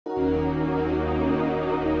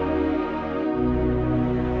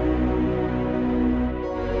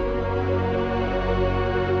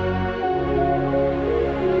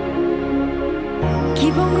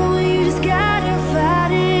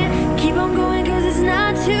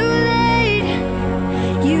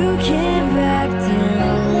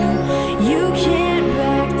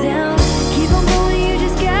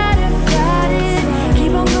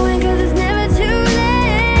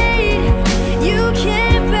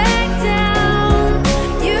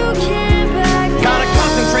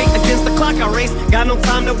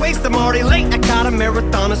to waste, I'm already late. I got a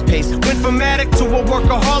marathoner's pace. Went from addict to a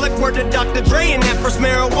workaholic. Word to Dr. Dre and that first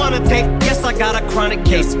marijuana tape. Yes, I got a chronic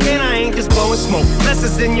case, and I ain't just blowing smoke. Less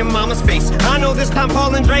is in your mama's face. I know this time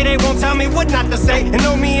Paul and Dre, they won't tell me what not to say. And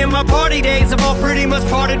know me and my party days have all pretty much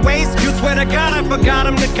parted ways. You swear to God I forgot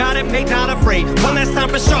him, the God it made, not afraid. One last time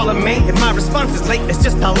for Charlemagne. If my response is late, it's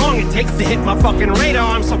just how long it takes to hit my fucking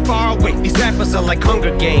radar. I'm so far away. These rappers are like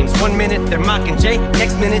Hunger Games. 1 minute they're mocking Jay,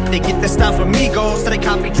 next minute they get their style from Migos, so they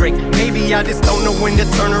copy Drake. Maybe I just don't know when to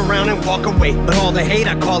turn around and walk away. But all the hate,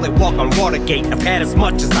 I call it walk on Watergate. I've had as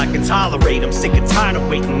much as I can tolerate. I'm sick and tired of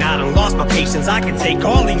waiting. I done lost my patience. I can take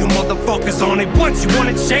all of you motherfuckers on it once. You want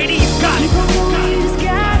it shady? You got it. Keep on going, you just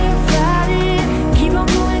gotta fight it. Keep on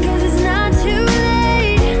going, cause it's not too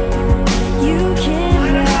late. You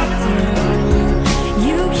can't back down.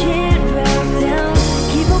 You can't back down.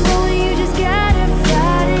 Keep on going, you just gotta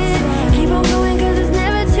fight it. Keep on going, cause it's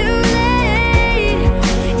never too late.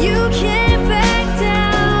 You can't back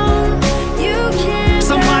down. You can't.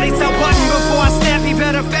 Somebody tell Button before I snap, he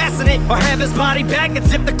better fasten it or have his body back and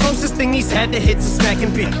zip. The closest thing he's had to hits is smacking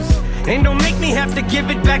bitches. And don't make me have to give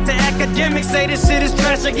it back to academics. Say this shit is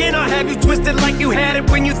trash again. I'll have you twisted like you had it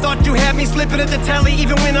when you thought you had me. Slipping at the telly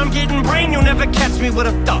even when I'm getting brain. You'll never catch me with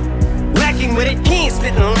a thought. Lacking with it, he ain't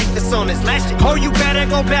spitting like this on his last shit. Oh, you better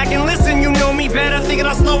go back and listen, you know me better. Thinking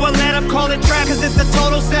I'll slow a let up, call it trap, cause it's a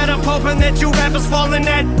total setup. Hoping that you rappers fall in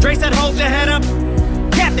that. Dre said hold your head up.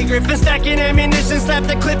 Kathy Griffin stacking ammunition, slap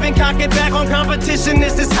the clip and cock it back on competition.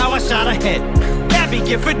 This is how I shot ahead. Gabby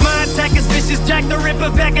Gifford, my attack is vicious. Jack the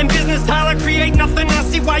Ripper back in business. Tyler create nothing. I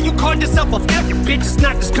see why you called yourself a fucking bitch. It's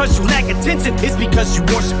not just cause you lack attention, it's because you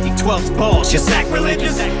worship D12's balls. You're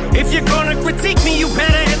sacrilegious. If you're gonna critique me, you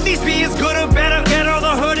better at least be as good or better. Get all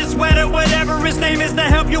the hood is wetter, whatever his name is, to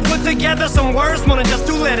help you put together some words. More than just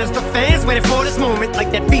 2 letters. The fans waited for this moment,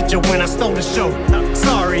 like that feature when I stole the show.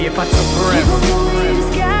 Sorry if I took forever. Keep on going, you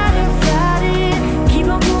just gotta fight it. Keep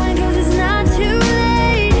on going, cause it's not too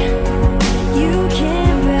late. You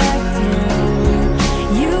can't back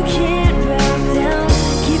down. You can't back down.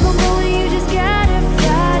 Keep on going, you just gotta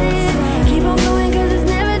fight it. Keep on going, cause it's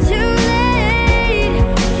never too late.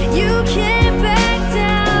 You can't back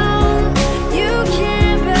down. You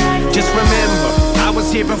can't back down. Just remember, I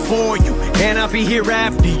was here before you, and I'll be here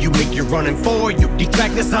after you. Make you running for you.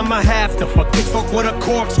 Detract this, I'ma have to. A pitchfork with a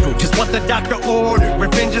corkscrew, just what the doctor ordered.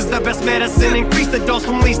 Revenge is the best medicine. Increase the dose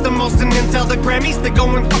from least to most, and then tell the Grammys to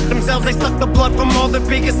go and fuck themselves. They suck the blood from all the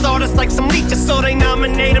biggest artists like some leeches, so they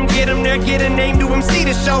nominate them, get them there, get a name to MC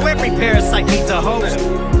to show. Every parasite needs a host.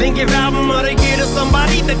 Then give album of the year to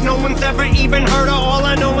somebody that no one's ever even heard of. All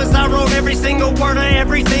I know is I wrote every single word of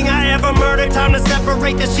everything I ever murdered. Time to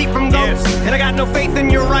separate the sheep from goats. And I got no faith in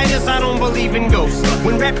your writers, I don't believe in ghosts.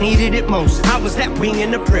 When rap needed it most, I was that wing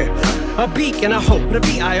in the prayer. A beak and a hope, the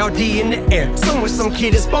B-I-R-D in the air. Somewhere some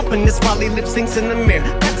kid is bumping this while he lip syncs in the mirror.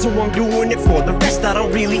 That's who I'm doing it for, the rest I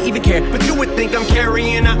don't really even care. But you would think I'm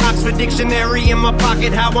carrying an Oxford dictionary in my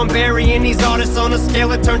pocket. How I'm burying these artists on a scale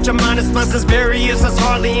that turns your minus plus as various as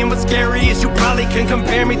hardly. And what's scary is you probably can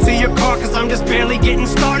compare me to your car, cause I'm just barely getting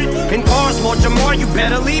started. In bars, Lord Jamar, you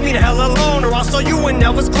better leave me the hell alone, or I'll show you an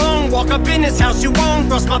Elvis clone. Walk up in this house you own,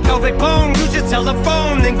 thrust my pelvic bone, use your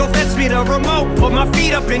telephone, then go fetch me the remote. Put my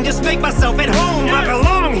feet up and just make myself at home. I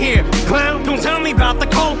belong here, clown, don't tell me about the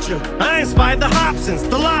culture. I inspired the Hobsons,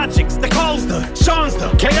 the Logics, the Coles, the Sean's, the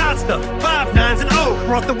Chaos, the 5 9s and O.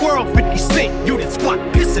 Brought the world 50 Cent, you did squat,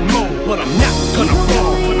 piss and moan, but I'm not gonna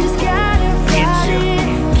fall for the Keep on going, you just gotta fight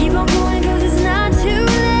it. Keep on going.